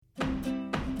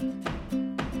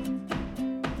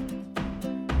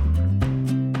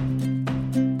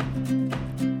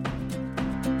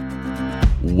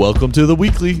Welcome to The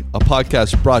Weekly, a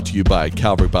podcast brought to you by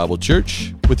Calvary Bible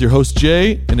Church with your host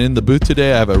Jay. And in the booth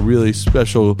today, I have a really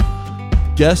special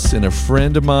guest and a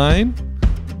friend of mine.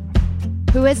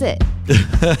 Who is it?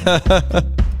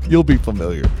 You'll be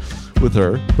familiar with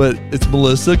her, but it's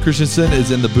Melissa Christensen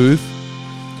is in the booth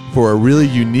for a really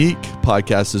unique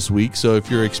podcast this week. So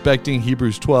if you're expecting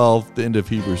Hebrews 12, the end of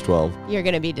Hebrews 12. You're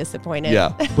going to be disappointed.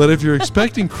 Yeah, but if you're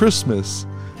expecting Christmas,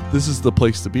 this is the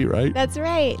place to be, right? That's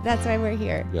right. That's why we're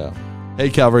here. Yeah. Hey,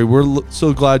 Calvary, we're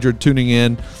so glad you're tuning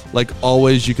in. Like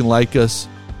always, you can like us,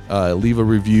 leave a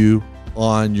review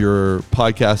on your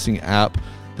podcasting app.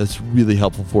 That's really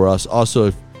helpful for us. Also,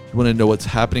 if you want to know what's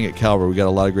happening at Calvary, we got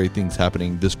a lot of great things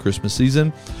happening this Christmas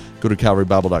season. Go to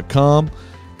calvarybible.com,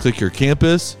 click your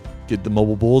campus, get the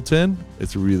mobile bulletin.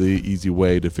 It's a really easy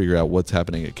way to figure out what's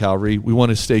happening at Calvary. We want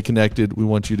to stay connected. We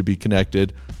want you to be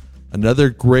connected. Another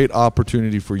great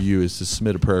opportunity for you is to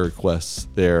submit a prayer request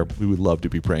there. We would love to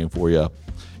be praying for you.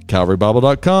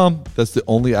 CalvaryBible.com. That's the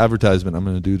only advertisement I'm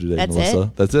going to do today, That's Melissa.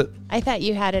 it? That's it. I thought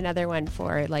you had another one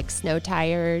for like snow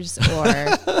tires or...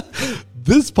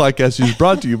 This podcast is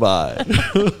brought to you by... I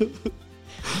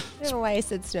don't know why I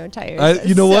said snow tires.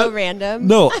 You know so what? Random.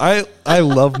 No, I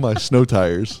love my snow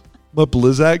tires. My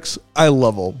Blizzaks, I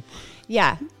love them.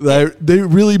 Yeah. They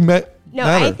really matter.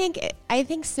 I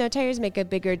think snow tires make a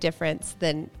bigger difference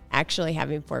than actually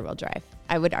having four-wheel drive.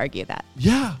 I would argue that.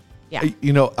 Yeah.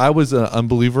 Yeah. I was an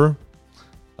unbeliever,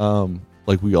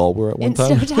 like we all were at one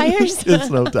time. In snow tires? In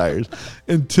snow tires.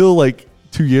 Until like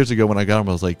 2 years ago when I got them,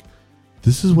 I was like,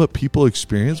 this is what people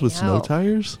experience with snow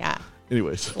tires? Yeah.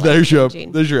 Anyways, there's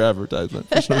your advertisement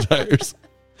for snow tires.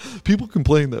 People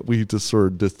complain that we just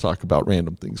talk about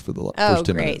random things for the first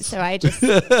 10 minutes. So I just,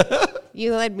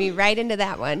 you led me right into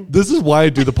that one. This is why I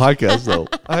do the podcast, though.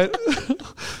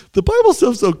 The Bible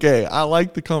stuff's okay. I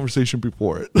like the conversation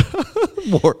before it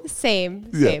more.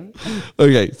 Same.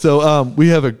 Okay, so we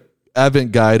have an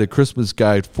Advent guide, a Christmas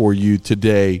guide for you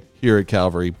today here at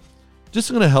Calvary. Just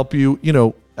going to help you.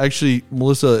 Actually,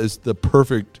 Melissa is the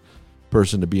perfect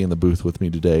person to be in the booth with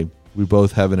me today. We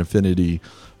both have an affinity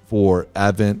for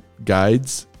Advent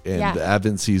guides and the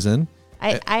Advent season.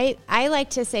 I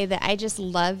like to say that I just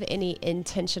love any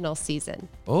intentional season.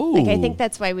 Oh. I think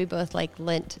that's why we both like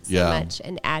Lent so much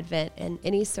and Advent and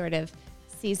any sort of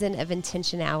season of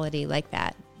intentionality like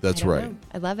that. That's right. Know.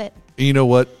 I love it. And you know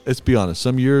what? Let's be honest.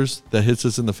 Some years that hits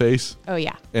us in the face. Oh,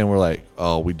 yeah. And we're like,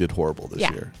 oh, we did horrible this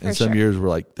year. And some sure. years we're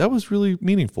like, that was really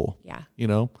meaningful. Yeah.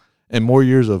 And more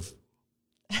years of,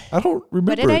 I don't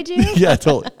remember. What did I do? Yeah,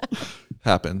 totally.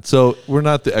 Happened. So we're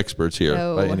not the experts here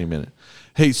by any minute.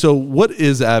 Hey, so what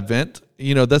is Advent?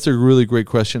 That's a really great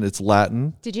question. It's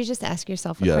Latin. Did you just ask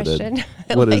yourself a question?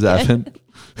 What is Advent?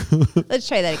 Let's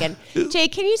try that again. Jay,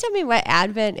 can you tell me what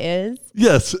Advent is?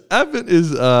 Yes. Advent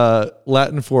is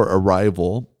Latin for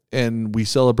arrival, and we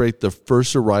celebrate the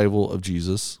first arrival of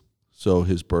Jesus. So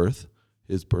his birth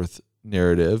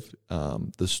narrative,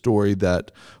 the story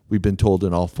that we've been told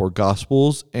in all four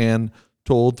Gospels and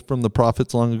told from the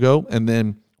prophets long ago. And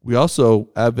then we also,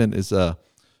 Advent is a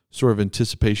sort of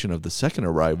anticipation of the second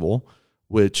arrival,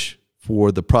 which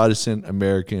for the Protestant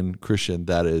American Christian,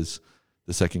 that is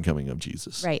the second coming of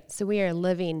Jesus. Right. So we are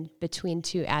living between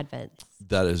two Advents.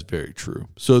 That is very true.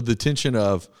 So the tension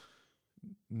of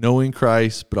knowing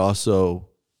Christ, but also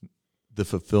the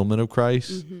fulfillment of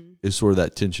Christ is sort of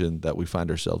that tension that we find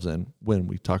ourselves in when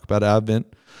we talk about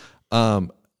Advent.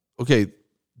 Okay,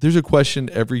 there's a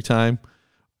question every time.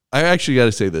 I actually got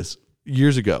to say this.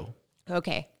 Years ago.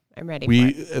 Okay, I'm ready for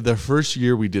it. The first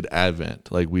year we did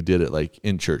Advent, like we did it like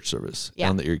in church service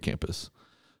on the Erie campus.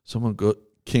 Someone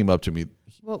came up to me.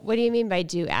 Well, what do you mean by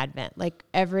do Advent? Like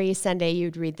every Sunday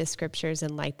you'd read the scriptures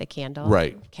and light the candle?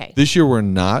 Right. Okay. This year we're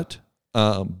not,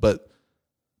 but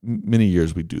many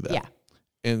years we do that. Yeah.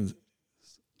 And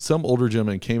some older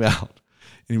gentleman came out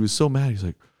and he was so mad. He's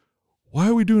like, why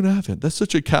are we doing Advent? That's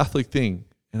such a Catholic thing.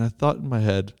 And I thought in my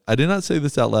head, I did not say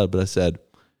this out loud, but I said,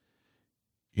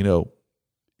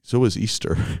 so is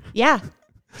Easter. Yeah,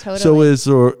 totally.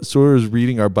 So is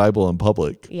reading our Bible in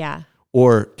public. Yeah.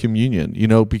 Or communion,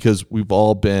 because we've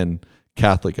all been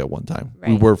Catholic at one time. Right.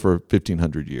 We were for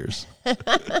 1,500 years.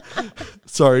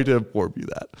 Sorry to inform you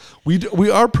that. We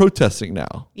are protesting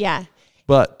now. Yeah.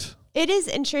 But it is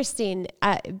interesting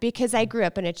because I grew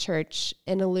up in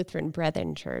a Lutheran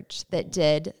Brethren church that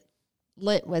did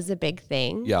Lent was a big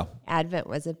thing. Yeah. Advent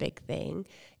was a big thing.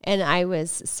 And I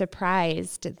was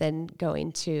surprised then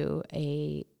going to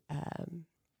a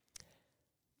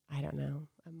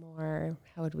more,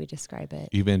 how would we describe it?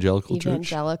 Evangelical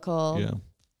church?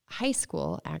 High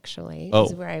school, actually,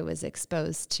 is where I was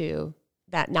exposed to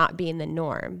that not being the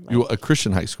norm. A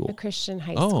Christian high school. A Christian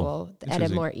high school at a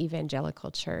interesting. more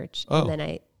evangelical church. Oh. And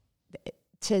then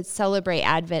to celebrate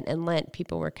Advent and Lent,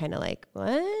 people were kind of like,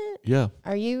 what? Yeah.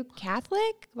 Are you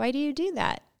Catholic? Why do you do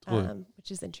that? Totally.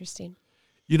 Which is interesting.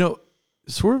 You know,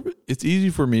 sort of, it's easy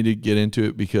for me to get into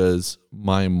it because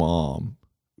my mom,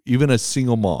 even a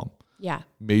single mom, Yeah.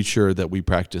 made sure that we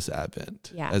practice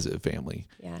Advent Yeah. as a family.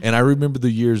 Yeah. And I remember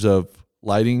the years of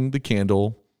lighting the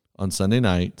candle on Sunday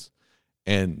nights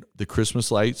and the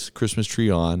Christmas lights, Christmas tree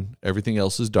on, everything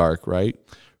else is dark, right?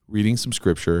 Reading some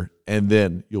scripture. And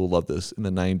then you'll love this. In the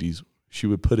 90s, she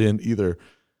would put in either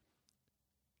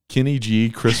Kenny G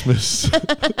Christmas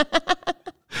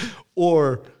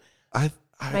or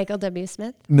Michael W.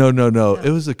 Smith? No. It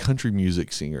was a country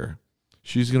music singer.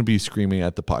 She's going to be screaming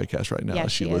at the podcast right now Yeah,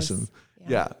 as she she is. listens.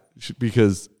 Yeah,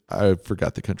 because I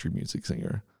forgot the country music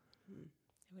singer.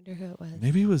 I wonder who it was.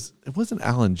 Maybe it wasn't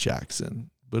Alan Jackson,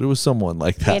 but it was someone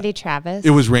like that. Randy Travis.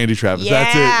 It was Randy Travis. Yeah.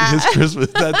 That's it. His Christmas.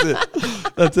 That's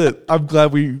it. That's it. I'm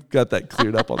glad we got that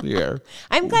cleared up on the air.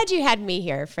 I'm glad you had me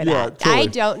here for Yeah, that. totally. I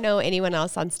don't know anyone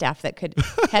else on staff that could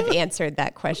have answered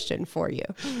that question for you.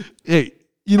 Hey,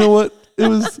 you know what? It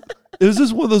was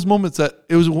just one of those moments that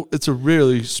it's a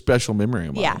really special memory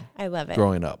of mine. Yeah, I love it.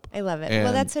 Growing up. I love it. And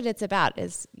Well, that's what it's about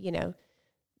is,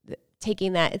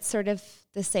 taking that. It's sort of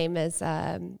the same as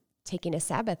taking a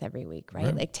Sabbath every week,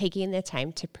 right? Like taking the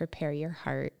time to prepare your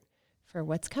heart for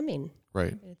what's coming.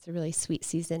 right. And it's a really sweet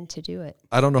season to do it.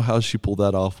 I don't know how she pulled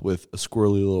that off with a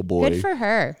squirrely little boy. Good for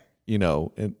her.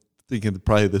 And thinking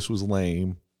probably this was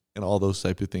lame and all those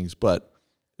type of things, but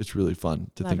it's really fun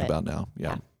to Love think it. about now. Yeah.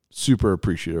 Yeah. Super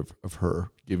appreciative of her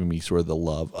giving me sort of the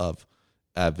love of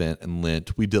Advent and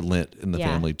Lent. We did Lent in the Yeah.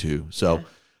 family too. So Yeah.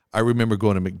 I remember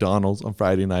going to McDonald's on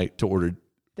Friday night to order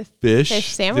The fish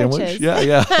sandwiches. sandwich.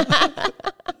 Yeah.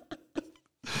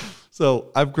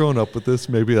 So I've grown up with this.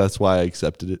 Maybe that's why I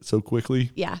accepted it so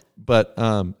quickly. Yeah. But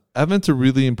Advent's a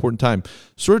really important time.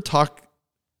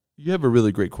 You have a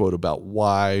really great quote about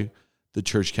why the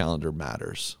church calendar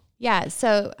matters. Yeah.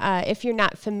 So if you're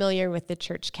not familiar with the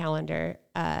church calendar,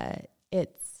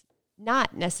 it's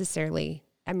not necessarily,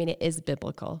 it is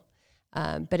biblical,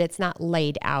 but it's not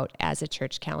laid out as a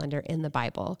church calendar in the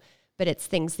Bible. But it's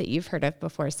things that you've heard of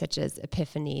before, such as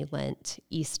Epiphany, Lent,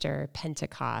 Easter,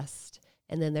 Pentecost.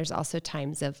 And then there's also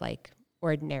times of like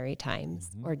ordinary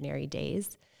times, ordinary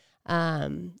days.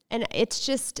 And it's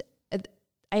just,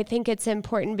 I think it's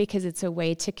important because it's a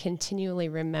way to continually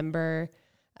remember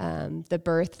the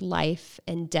birth, life,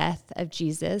 and death of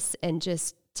Jesus and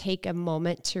just take a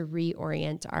moment to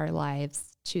reorient our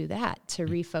lives to that, to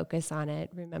refocus on it,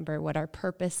 remember what our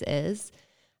purpose is,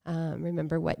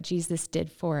 remember what Jesus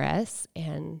did for us,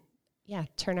 and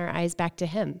turn our eyes back to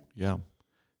him. Yeah.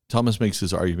 Thomas makes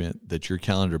his argument that your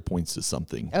calendar points to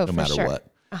something, Oh, no for matter sure. what.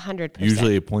 100%.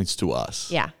 Usually it points to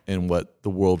us Yeah. and what the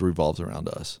world revolves around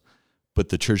us. But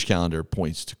the church calendar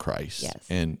points to Christ Yes.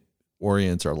 and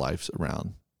orients our lives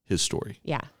around his story.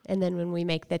 Yeah. And then when we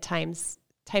make the times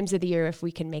of the year, if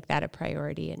we can make that a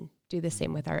priority and do the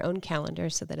same with our own calendar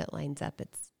so that it lines up,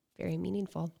 it's very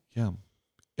meaningful. Yeah.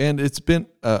 And it's been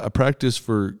a practice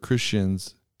for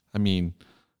Christians.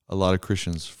 A lot of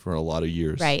Christians for a lot of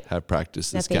years Right. have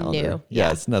practiced this Nothing calendar. new. Yeah,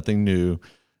 Yeah. it's nothing new.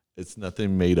 It's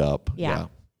nothing made up. Yeah.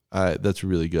 That's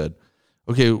really good.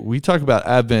 Okay, we talk about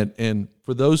Advent, and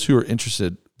for those who are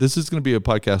interested, this is going to be a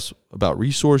podcast about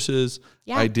resources,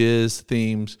 ideas,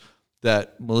 themes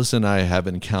that Melissa and I have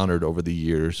encountered over the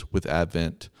years with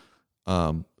Advent.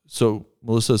 So,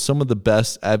 Melissa, some of the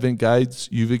best Advent guides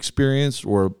you've experienced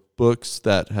or books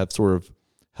that have sort of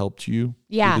helped you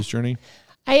through this journey?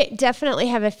 I definitely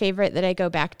have a favorite that I go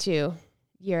back to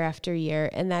year after year,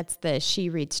 and that's the She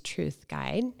Reads Truth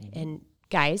guide. And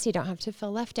guys, you don't have to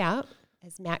feel left out.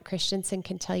 As Matt Christensen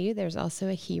can tell you, there's also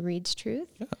a He Reads Truth.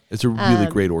 Yeah. It's a really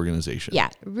great organization. Yeah,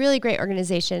 really great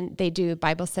organization. They do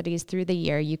Bible studies through the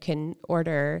year. You can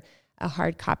order a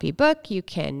hard copy book. You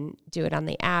can do it on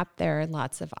the app. There are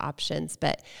lots of options,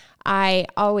 but I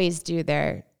always do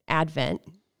their Advent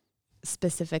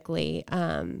specifically.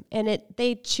 And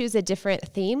they choose a different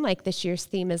theme. Like this year's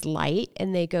theme is light,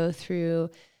 and they go through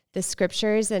the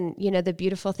scriptures. And the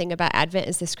beautiful thing about Advent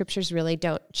is the scriptures really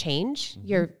don't change.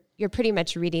 You're pretty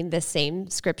much reading the same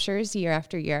scriptures year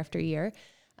after year after year.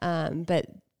 But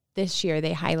this year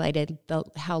they highlighted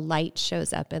how light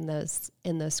shows up in those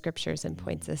scriptures and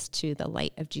points us to the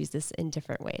light of Jesus in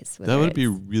different ways. That would be a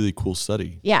really cool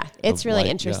study. Yeah, it's really light,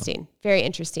 interesting. Very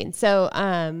interesting. So,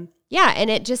 and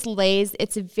it just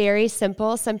it's very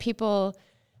simple. Some people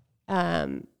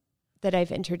that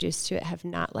I've introduced to it have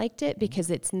not liked it because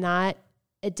it's not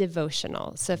a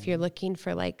devotional. So if you're looking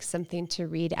for like something to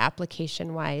read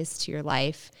application wise to your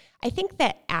life, I think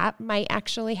that app might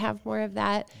actually have more of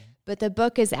that, but the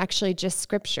book is actually just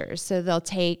scripture. So they'll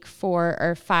take 4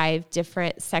 or 5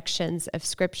 different sections of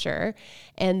scripture,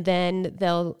 and then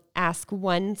they'll ask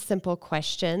one simple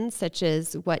question, such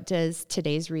as, what does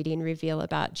today's reading reveal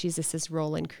about Jesus's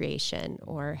role in creation?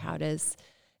 Or how does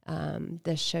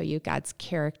this show you God's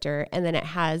character? And then it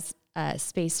has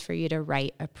space for you to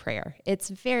write a prayer. It's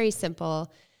very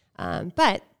simple,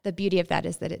 but the beauty of that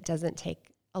is that it doesn't take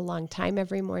a long time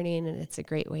every morning, and it's a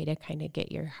great way to kind of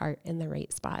get your heart in the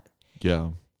right spot.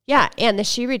 Yeah. Yeah, and the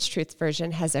She Reads Truth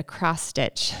version has a cross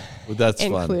stitch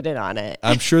included on it.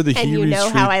 I'm sure the He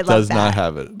Reads Truth does not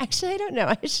have it. Actually, I don't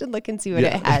know. I should look and see what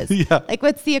it has. Like,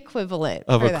 what's the equivalent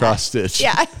of a cross stitch?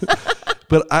 Yeah.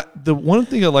 But the one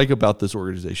thing I like about this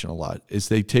organization a lot is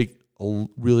they take a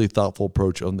really thoughtful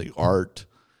approach on the art,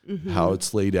 how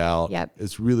it's laid out. Yep.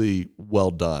 It's really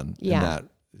well done. Yeah. In that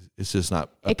it's just not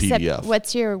a Except, PDF.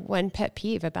 what's your one pet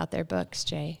peeve about their books,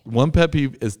 Jay? One pet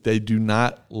peeve is they do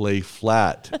not lay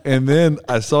flat. And then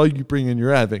I saw you bring in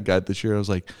your Advent guide this year. I was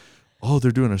like, oh, they're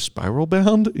doing a spiral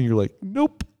bound? And you're like,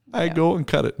 nope. I go and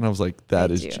cut it. And I was like, that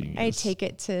is genius. I take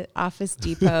it to Office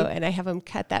Depot and I have them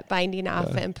cut that binding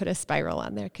off and put a spiral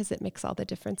on there because it makes all the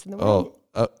difference in the world.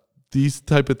 These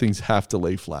type of things have to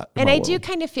lay flat. And I do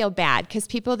kind of feel bad because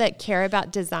people that care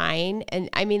about design, and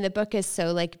I mean, the book is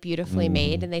so like beautifully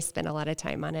made and they spend a lot of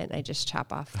time on it, and I just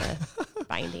chop off the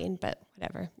binding, but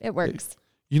whatever, it works.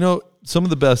 You know, some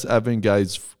of the best Advent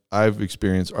guides I've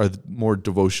experienced are the more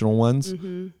devotional ones.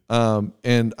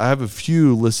 And I have a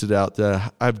few listed out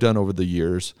that I've done over the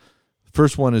years.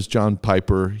 First one is John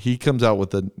Piper. He comes out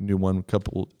with a new one a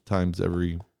couple times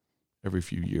every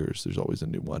few years. There's always a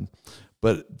new one.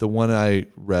 But the one I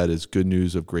read is Good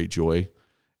News of Great Joy.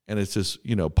 And it's just,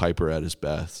 Piper at his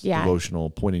best, devotional,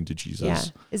 pointing to Jesus.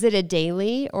 Yeah. Is it a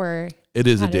daily or? It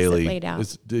is a daily. Is it laid out?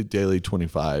 It's daily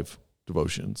 25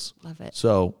 devotions. Love it.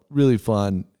 So really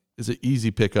fun. It's an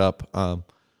easy pickup.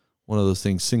 One of those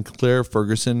things. Sinclair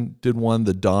Ferguson did one,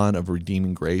 The Dawn of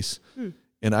Redeeming Grace.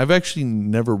 And I've actually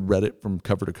never read it from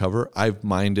cover to cover. I've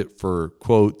mined it for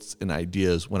quotes and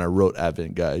ideas when I wrote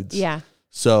Advent guides. Yeah.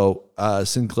 So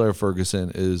Sinclair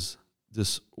Ferguson is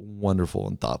just wonderful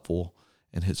and thoughtful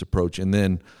in his approach. And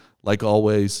then, like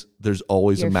always, there's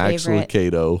always Your a Max favorite.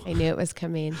 Lucado. I knew it was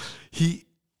coming. He's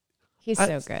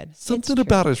so good. Something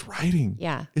about his writing.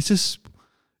 Yeah. It's just,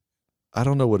 I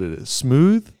don't know what it is.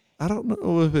 Smooth? I don't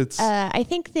know if it's... I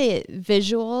think the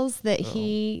visuals that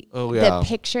the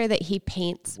picture that he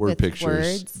paints with pictures.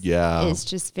 Words is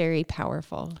just very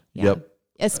powerful. Yeah. Yep.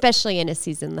 Especially in a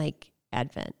season like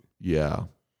Advent. Yeah.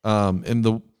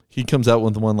 And he comes out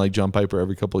with one like John Piper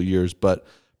every couple of years, but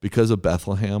because of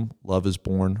Bethlehem, Love is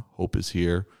Born, Hope is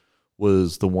Here,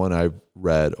 was the one I've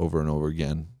read over and over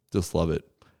again. Just love it.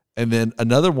 And then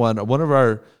another one of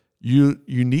our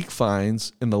unique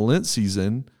finds in the Lent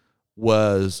season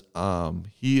was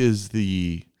he is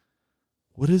the,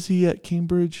 what is he at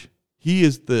Cambridge? He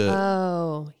is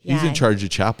the, he's in charge of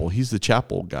chapel. He's the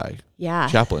chapel guy. Yeah.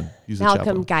 Chaplain. He's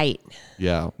Malcolm Guite.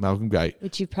 Yeah, Malcolm Guite.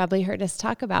 Which you've probably heard us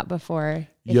talk about before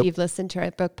if you've listened to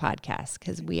our book podcast,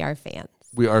 because we are fans.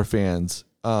 We are fans.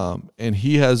 And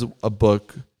he has a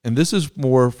book, and this is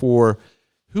more for,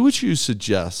 who would you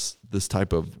suggest this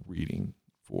type of reading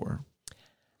for?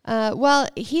 Well,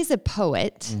 he's a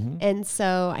poet, and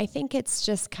so I think it's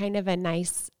just kind of a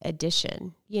nice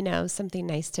addition, something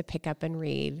nice to pick up and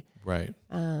read. Right.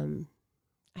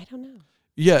 I don't know.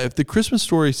 Yeah, if the Christmas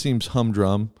story seems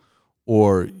humdrum,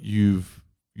 or you've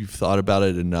thought about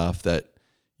it enough that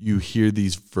you hear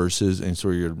these verses and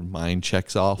sort of your mind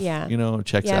checks off,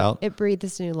 checks out. It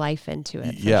breathes new life into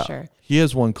it, for sure. He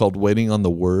has one called Waiting on the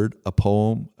Word, a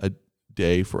poem a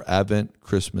day for Advent,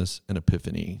 Christmas, and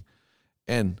Epiphany.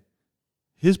 And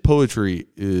his poetry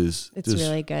is... It's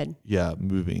really good. Yeah,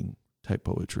 moving type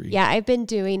poetry. Yeah, I've been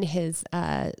doing his...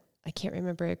 I can't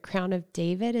remember, Crown of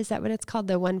David, is that what it's called?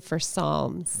 The one for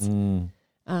Psalms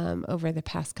over the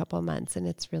past couple of months, and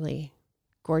it's really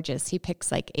gorgeous. He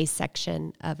picks like a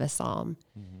section of a psalm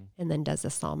and then does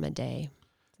a psalm a day.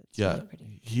 It's really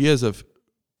pretty. He has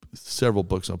several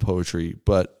books on poetry,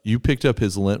 but you picked up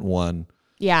his Lent one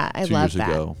 2 years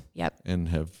ago. Yep. And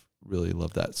have really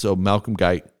loved that. So Malcolm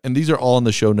Guite, and these are all in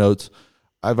the show notes.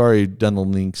 I've already done the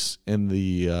links in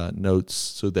the notes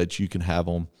so that you can have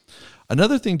them.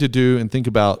 Another thing to do and think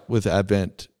about with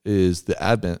Advent is the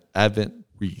Advent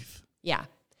wreath. Yeah.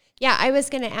 Yeah, I was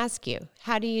going to ask you,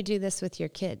 how do you do this with your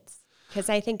kids? Because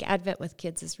I think Advent with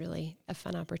kids is really a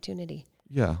fun opportunity.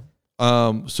 Yeah.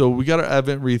 So we got our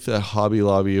Advent wreath at Hobby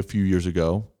Lobby a few years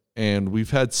ago, and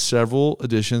we've had several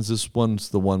editions. This one's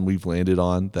the one we've landed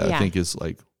on that I think is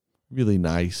like really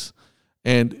nice.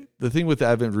 And the thing with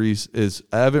Advent wreath is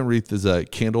a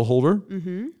candle holder,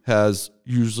 has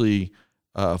usually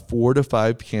 4 to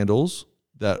 5 candles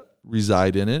that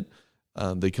reside in it.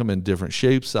 They come in different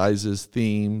shapes, sizes,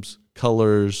 themes,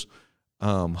 colors.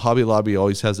 Hobby Lobby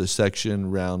always has a section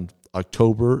around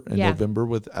October and November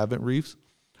with Advent wreaths.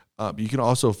 You can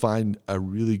also find a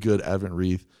really good Advent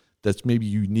wreath that's maybe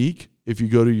unique if you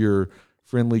go to your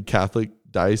friendly Catholic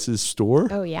diocese store.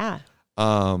 Oh, yeah.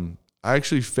 I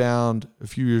actually found a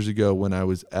few years ago when I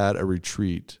was at a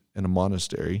retreat in a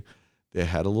monastery, they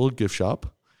had a little gift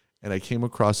shop, and I came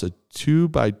across a 2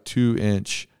 by 2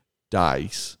 inch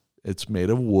dice. It's made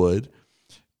of wood,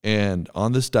 and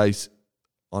on this dice,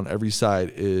 on every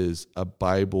side is a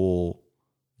Bible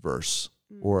verse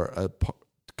or a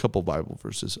couple Bible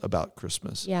verses about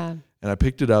Christmas. Yeah. And I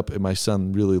picked it up, and my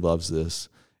son really loves this,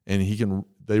 and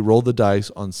they roll the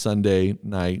dice on Sunday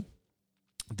night.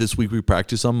 This week we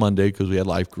practiced on Monday because we had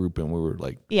life group and we were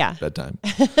like, bedtime.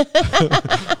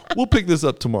 We'll pick this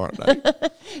up tomorrow night.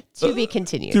 To be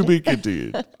continued. To be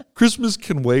continued. Christmas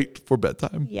can wait for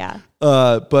bedtime. Yeah.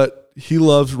 But he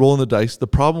loves rolling the dice. The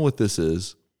problem with this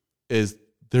is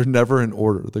they're never in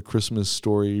order, the Christmas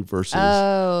story verses.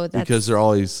 Oh, because they're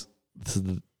always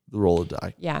the roll of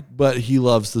die. Yeah. But he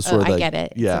loves the sort of I get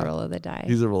it. Yeah. It's a roll of the die.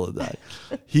 He's a roll of the die.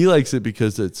 He likes it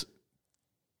because it's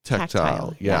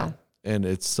tactile. Yeah. And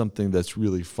it's something that's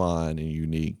really fun and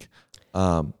unique.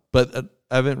 But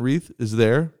Advent wreath is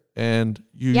there, and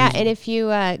and if you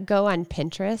go on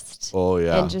Pinterest,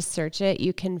 and just search it,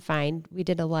 you can find. We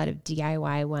did a lot of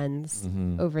DIY ones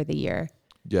over the year.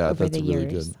 Yeah, over that's the really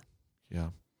years. good. Yeah,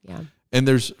 yeah. And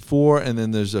there's 4, and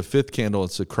then there's a 5th candle.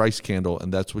 It's a Christ candle,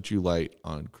 and that's what you light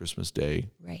on Christmas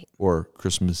Day, right, or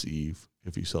Christmas Eve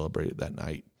if you celebrate it that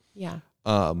night. Yeah.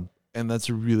 And that's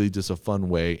really just a fun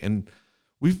way. And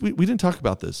we didn't talk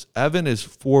about this. Advent is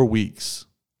 4 weeks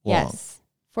long. Yes,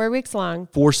 4 weeks long.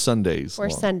 4 Sundays.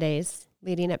 4 Sundays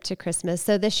leading up to Christmas.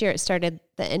 So this year it started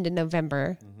the end of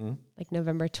November, like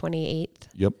November 28th.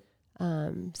 Yep.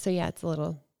 So yeah, it's a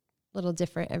little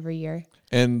different every year.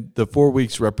 And the 4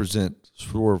 weeks represent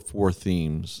 4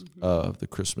 themes of the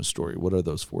Christmas story. What are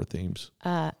those 4 themes?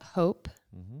 Hope,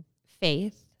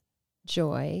 faith,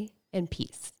 joy, and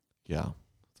peace. Yeah,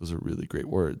 those are really great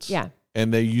words. Yeah.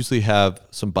 And they usually have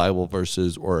some Bible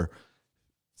verses or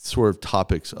sort of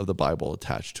topics of the Bible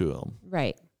attached to them.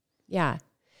 Right. Yeah.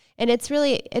 And it's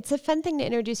a fun thing to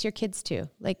introduce your kids to.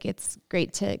 Like, it's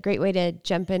great way to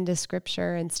jump into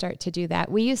scripture and start to do that.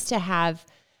 We used to have,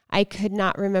 I could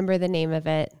not remember the name of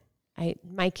it.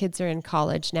 My kids are in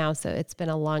college now, so it's been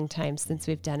a long time since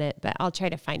we've done it, but I'll try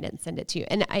to find it and send it to you.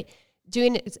 And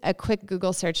doing a quick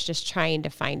Google search, just trying to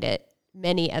find it.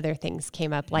 Many other things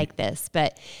came up like this,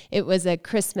 but it was a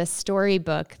Christmas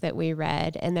storybook that we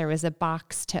read, and there was a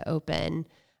box to open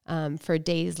for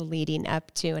days leading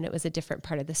up to, and it was a different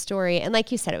part of the story. And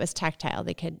like you said, it was tactile.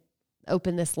 They could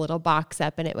open this little box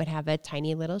up, and it would have a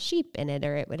tiny little sheep in it,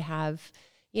 or it would have,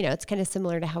 it's kind of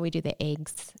similar to how we do the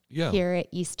eggs here at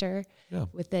Easter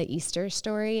with the Easter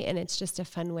story, and it's just a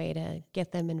fun way to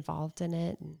get them involved in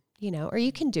it. And, or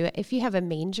you can do it if you have a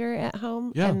manger at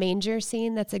home, a manger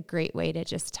scene. That's a great way to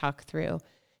just talk through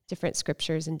different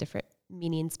scriptures and different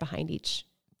meanings behind each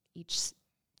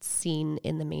scene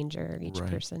in the manger, each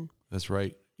person. That's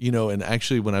right. And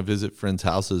actually when I visit friends'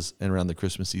 houses and around the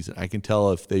Christmas season, I can tell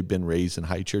if they've been raised in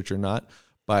high church or not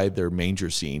by their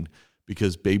manger scene,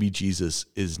 because baby Jesus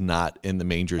is not in the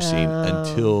manger scene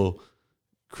until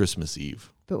Christmas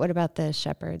Eve. But what about the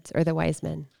shepherds or the wise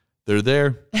men? They're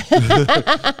there.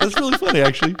 That's really funny,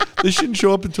 actually. They shouldn't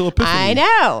show up until Epiphany. I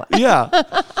know. Yeah.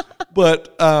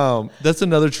 But that's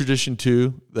another tradition,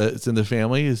 too, that's in the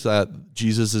family, is that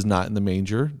Jesus is not in the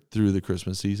manger through the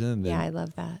Christmas season. And then I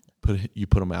love that. You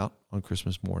put him out on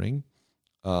Christmas morning,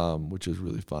 which is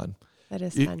really fun. That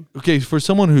is fun. Okay, for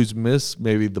someone who's missed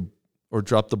maybe or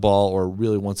dropped the ball or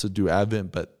really wants to do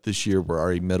Advent, but this year we're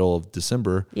already middle of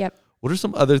December. Yep. What are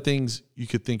some other things you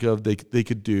could think of they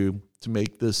could do to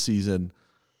make this season,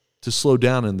 to slow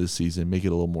down in this season, make it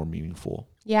a little more meaningful?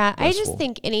 Yeah, restful? I just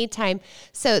think anytime.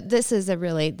 So this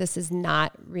is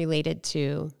not related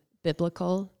to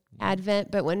biblical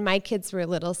Advent, but when my kids were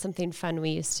little, something fun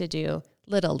we used to do,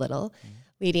 little,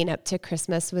 leading up to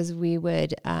Christmas was we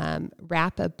would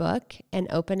wrap a book and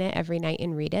open it every night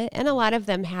and read it. And a lot of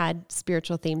them had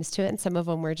spiritual themes to it, and some of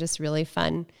them were just really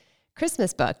fun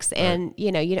Christmas books. And,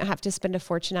 you don't have to spend a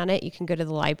fortune on it. You can go to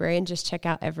the library and just check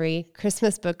out every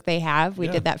Christmas book they have. We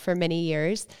did that for many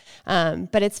years.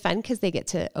 But it's fun because they get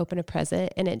to open a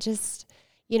present, and it just,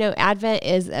 Advent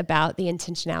is about the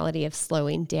intentionality of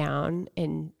slowing down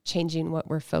and changing what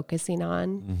we're focusing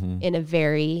on in a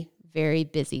very, very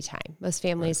busy time. Most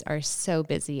families are so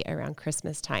busy around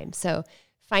Christmas time. So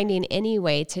finding any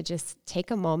way to just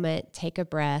take a moment, take a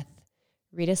breath,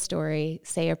 read a story,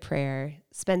 say a prayer,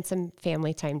 spend some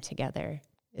family time together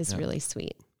is really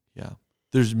sweet. Yeah.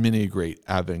 There's many great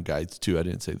Advent guides too. I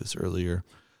didn't say this earlier,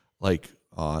 like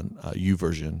on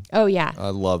YouVersion. Oh yeah. I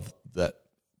love that.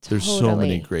 There's so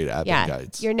many great Advent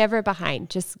guides. You're never behind.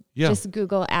 Just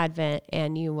Google Advent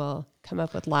and you will come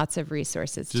up with lots of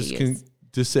resources to use.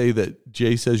 Just say that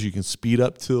Jay says you can speed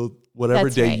up till whatever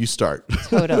day you start.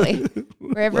 Totally.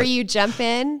 Wherever you jump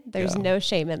in, there's no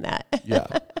shame in that. Yeah.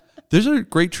 There's a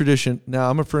great tradition. Now,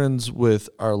 I'm friends with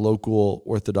our local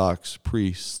Orthodox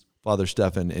priest, Father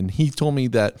Stefan, and he told me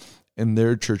that in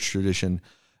their church tradition,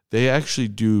 they actually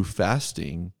do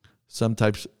fasting, some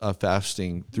types of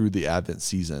fasting through the Advent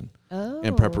season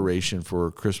in preparation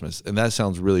for Christmas. And that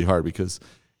sounds really hard because,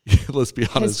 let's be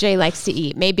honest. Because Jay likes to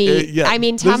eat. Maybe,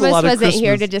 Thomas wasn't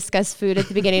here to discuss food at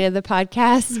the beginning of the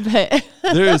podcast, but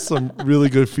there is some really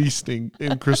good feasting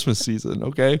in Christmas season,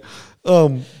 okay?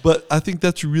 But I think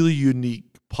that's a really unique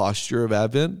posture of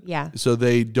Advent. Yeah. So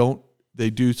they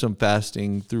do some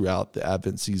fasting throughout the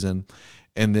Advent season.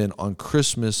 And then on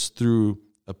Christmas through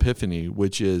Epiphany,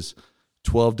 which is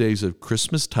 12 days of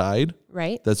Christmastide.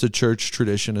 Right. That's a church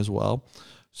tradition as well.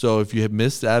 So if you have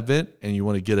missed Advent and you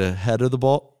want to get ahead of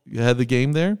the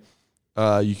game there,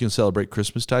 you can celebrate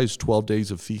Christmastide. It's 12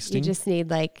 days of feasting. You just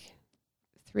need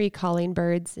 3 calling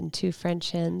birds and 2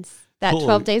 French hens. That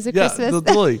 12 days of Christmas.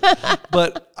 Totally.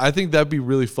 But I think that'd be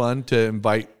really fun to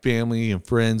invite family and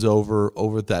friends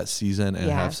over that season and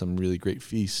have some really great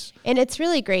feasts. And it's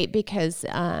really great because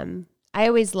I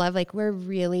always love, we're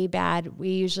really bad. We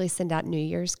usually send out New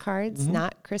Year's cards,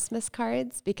 not Christmas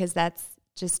cards, because that's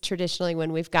just traditionally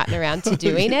when we've gotten around to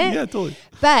doing it. Yeah, totally.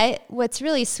 But what's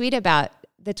really sweet about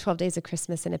the 12 days of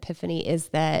Christmas and Epiphany is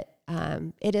that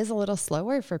it is a little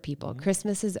slower for people.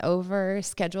 Christmas is over.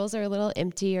 Schedules are a little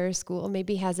emptier. School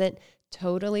maybe hasn't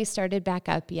totally started back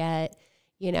up yet,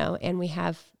 and we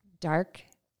have dark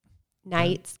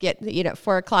nights.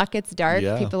 4 o'clock, it's dark.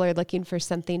 Yeah. People are looking for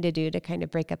something to do to kind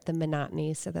of break up the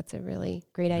monotony. So that's a really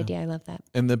great idea. I love that.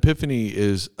 And the Epiphany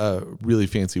is a really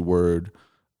fancy word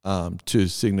to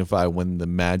signify when the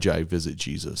Magi visit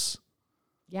Jesus.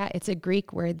 Yeah, it's a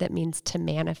Greek word that means to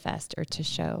manifest or to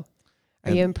show.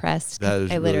 Are you impressed?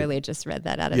 I literally just read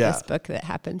that out of this book that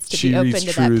happens to be open to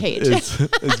that page.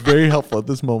 It's very helpful at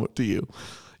this moment to you.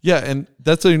 Yeah, and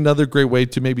that's another great way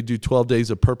to maybe do 12 days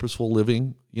of purposeful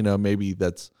living. Maybe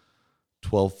that's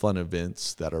 12 fun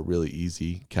events that are really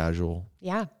easy, casual.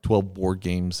 Yeah. 12 board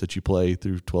games that you play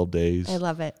through 12 days. I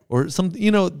love it. Or some,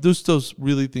 those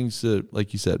really things to,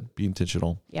 like you said, be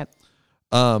intentional. Yep.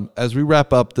 As we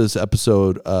wrap up this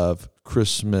episode of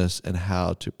Christmas and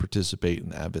how to participate in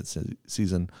the Advent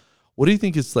season, what do you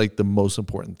think is the most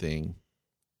important thing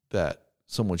that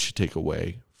someone should take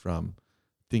away from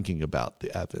thinking about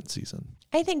the Advent season?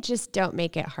 I think just don't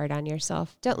make it hard on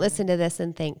yourself. Don't listen to this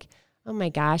and think, oh my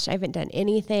gosh, I haven't done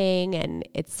anything and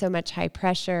it's so much high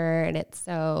pressure and it's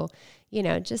so,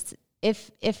 just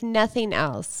if nothing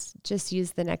else, just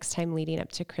use the next time leading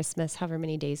up to Christmas, however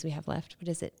many days we have left. What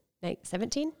is it?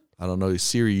 17? I don't know.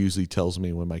 Siri usually tells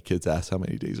me when my kids ask how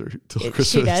many days are till Christmas.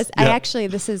 She does. Yeah.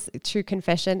 This is true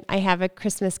confession. I have a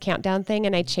Christmas countdown thing,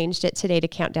 and I changed it today to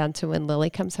count down to when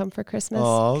Lily comes home for Christmas,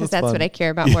 because that's what I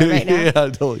care about more right now. Yeah,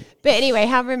 totally. But anyway,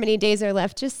 however many days are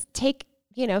left, just take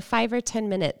 5 or 10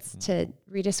 minutes to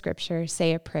read a scripture,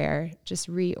 say a prayer, just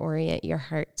reorient your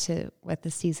heart to what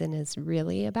the season is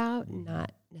really about,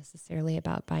 not necessarily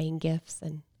about buying gifts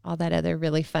and all that other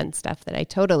really fun stuff that I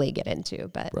totally get into.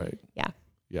 But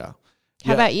Yeah.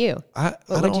 How about you?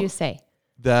 What would you say?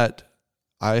 That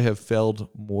I have failed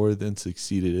more than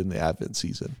succeeded in the Advent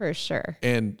season. For sure.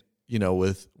 And,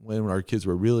 with when our kids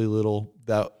were really little,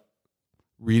 that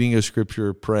reading a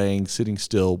scripture, praying, sitting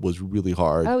still was really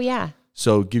hard. Oh, yeah.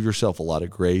 So give yourself a lot of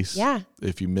grace. Yeah.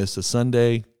 If you miss a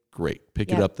Sunday, great.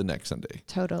 Pick it up the next Sunday.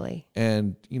 Totally.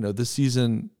 And, this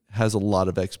season has a lot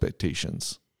of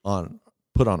expectations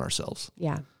put on ourselves.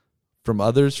 Yeah. From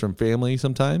others, from family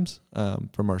sometimes,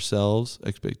 from ourselves,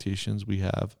 expectations we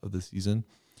have of the season.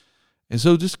 And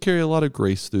so just carry a lot of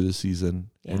grace through the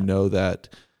season and know that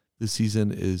the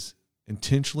season is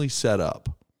intentionally set up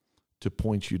to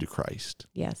point you to Christ.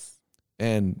 Yes.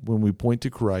 And when we point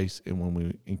to Christ and when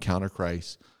we encounter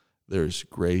Christ, there's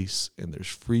grace and there's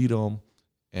freedom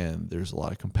and there's a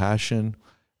lot of compassion.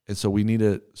 And so we need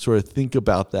to sort of think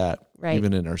about that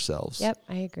even in ourselves. Yep,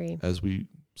 I agree. As we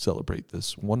celebrate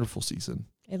this wonderful season.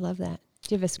 I love that.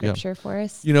 Do you have a scripture for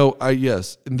us?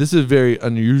 Yes, and this is a very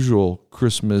unusual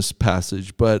Christmas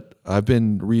passage, but I've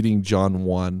been reading John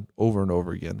 1 over and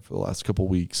over again for the last couple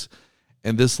of weeks,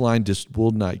 and this line just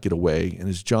will not get away, and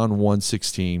it's John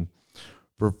 1:16.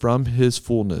 For from his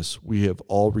fullness we have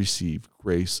all received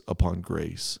grace upon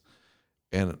grace.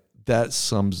 And that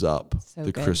sums up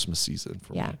the good Christmas season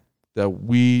for me. That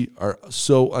we are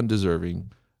so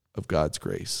undeserving of God's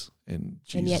grace and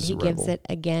Jesus' and yet he arrival. gives it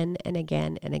again and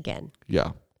again and again.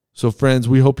 Yeah. So friends,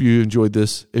 we hope you enjoyed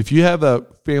this. If you have a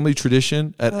family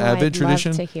tradition, an Advent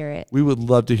tradition, I'd love to hear it. We would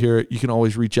love to hear it. You can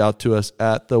always reach out to us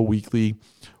at The Weekly,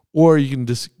 or you can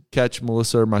just catch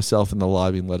Melissa or myself in the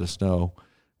lobby and let us know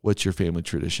what your family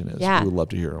tradition is. Yeah. We would love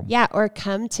to hear them. Yeah, or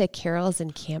come to Carols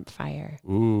and Campfire.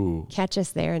 Ooh. Catch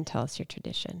us there and tell us your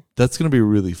tradition. That's going to be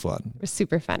really fun. It was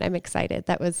super fun. I'm excited.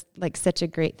 That was like such a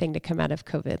great thing to come out of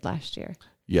COVID last year.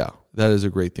 Yeah, that is a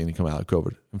great thing to come out of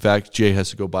COVID. In fact, Jay has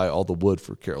to go buy all the wood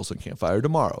for Carols and Campfire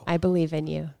tomorrow. I believe in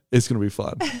you. It's going to be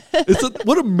fun.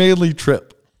 What a manly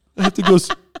trip. I have to go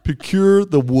procure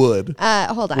the wood.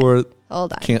 Hold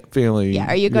on. Family. Yeah,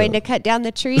 are you going to cut down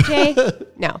the tree, Jay?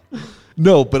 No.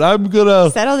 No, but I'm going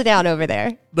to... Settle down over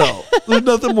there. No, there's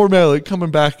nothing more manly. Coming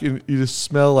back and you just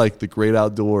smell like the great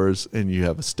outdoors and you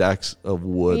have stacks of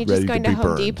wood ready to be burned. Are you just going to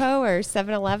Home Depot or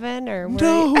 7-Eleven or where?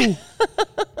 No,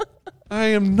 I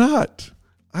am not.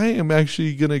 I am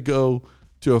actually going to go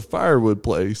to a firewood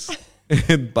place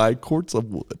and buy quarts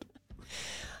of wood.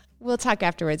 We'll talk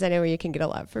afterwards. I know where you can get a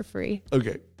lot for free.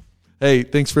 Okay. Hey,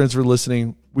 thanks, friends, for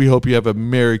listening. We hope you have a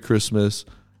Merry Christmas,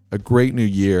 a great New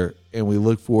Year, and we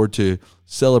look forward to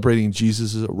celebrating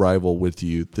Jesus' arrival with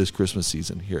you this Christmas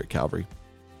season here at Calvary.